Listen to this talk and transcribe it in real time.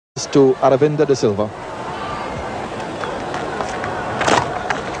to Aravinda De Silva.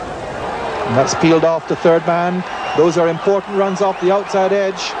 And that's peeled off the third man. Those are important runs off the outside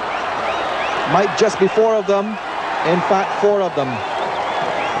edge. Might just be 4 of them. In fact, 4 of them.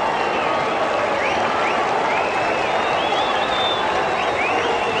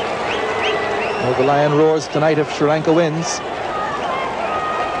 Well, the Lion roars tonight if Sri Lanka wins.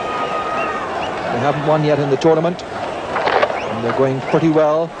 They haven't won yet in the tournament. And they're going pretty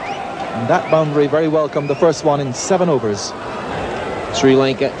well. And that boundary very welcome. The first one in 7 overs. Sri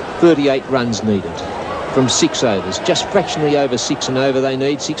Lanka, 38 runs needed from 6 overs. Just fractionally over 6 and over they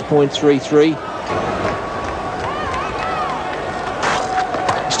need, 6.33.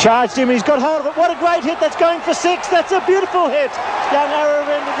 He's charged him, he's got hold of it. What a great hit, that's going for 6. That's a beautiful hit. Young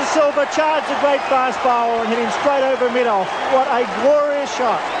Aravinda De Silva charged a great fast bowler and hit him straight over mid-off. What a glorious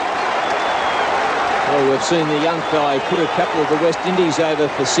shot. Well, we've seen the young fellow put a couple of the West Indies over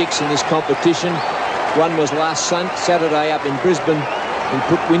for 6 in this competition. One was last Saturday up in Brisbane and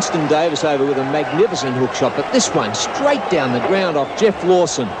put Winston Davis over with a magnificent hook shot. But this one, straight down the ground off Jeff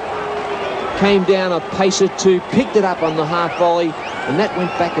Lawson. Came down a pace or 2, picked it up on the half volley, and that went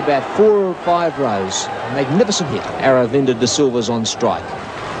back about 4 or 5 rows. Magnificent hit. Aravinda De Silva's on strike.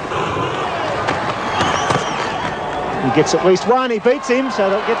 He gets at least 1, he beats him, so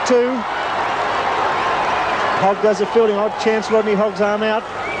they'll get 2. Hogg does a fielding odd chance, Rodney Hogg's arm out,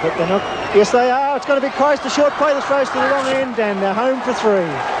 but they're not. Yes, they are. It's going to be close. The short play that's raced to the wrong end, and they're home for 3.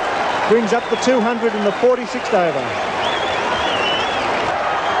 Brings up the 200 in the 46th over.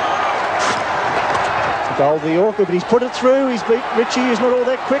 Goldie awkward, but he's put it through. He's beat Ritchie, who's not all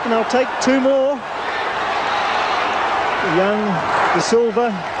that quick, and they'll take 2 more. Young De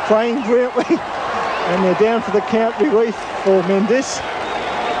Silva playing brilliantly, and they're down for the count relief for Mendes.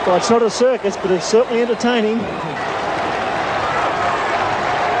 Well, it's not a circus, but it's certainly entertaining.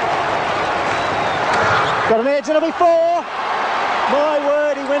 Got an edge, and it'll be 4. My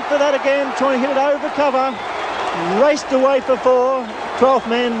word, he went for that again, trying to hit it over cover. Raced away for 4. 12th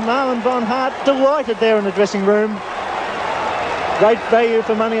man, Marlon Von Hart, delighted there in the dressing room. Great value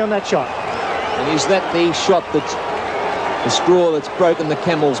for money on that shot. And is that the shot that's the straw that's broken the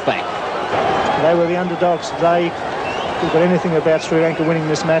camel's back? They were the underdogs. They couldn't got anything about Sri Lanka winning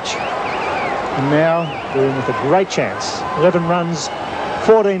this match. And now they're in with a great chance. 11 runs,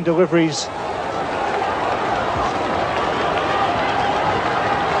 14 deliveries.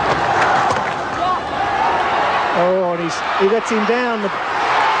 Oh, and he lets him down.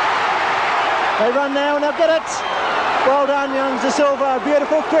 They run now and they'll get it. Well done, young De Silva.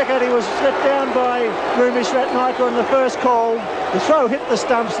 Beautiful cricket. He was let down by Ratnayake on the first call. The throw hit the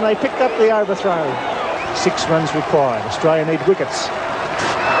stumps and they picked up the overthrow. 6 runs required. Australia need wickets.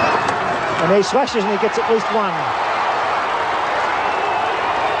 And he slashes and he gets at least 1.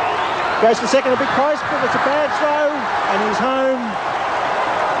 Goes for second, a bit close, but it's a bad throw, and he's home.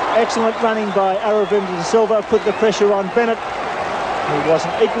 Excellent running by Aravinda De Silva, put the pressure on Bennett, who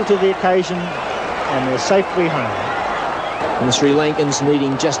wasn't equal to the occasion, and they're safely home. And the Sri Lankans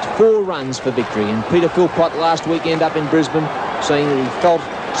needing just 4 runs for victory. And Peter Philpott last weekend up in Brisbane saying that he felt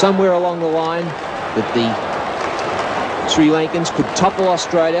somewhere along the line that the Sri Lankans could topple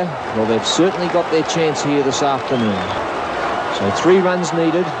Australia. Well, they've certainly got their chance here this afternoon. So 3 runs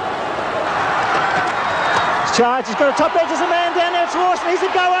needed. Charge, he's got a top edge, there's a man down there, it's Lawson, he's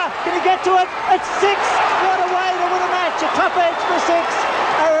a goer, can he get to it? It's 6, what a way to win a match, a top edge for 6.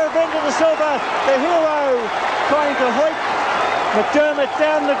 Aravinda De Silva, the hero, trying to hoik McDermott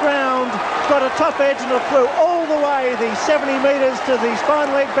down the ground, got a top edge and it flew all the way, the 70 metres to the spine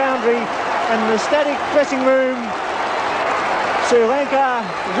leg boundary, and the static dressing room. Sri Lanka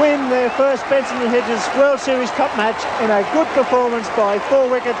win their first Benson and Hedges World Series Cup match in a good performance by 4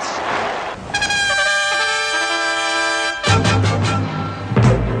 wickets.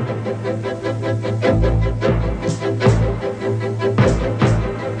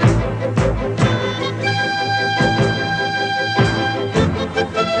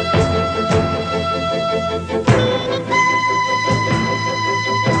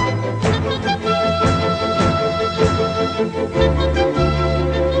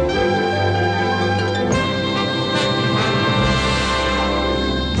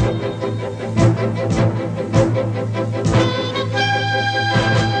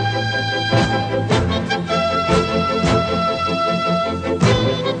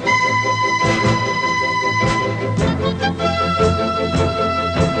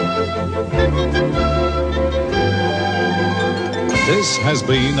 This has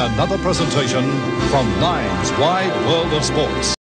been another presentation from Nine's Wide World of Sports.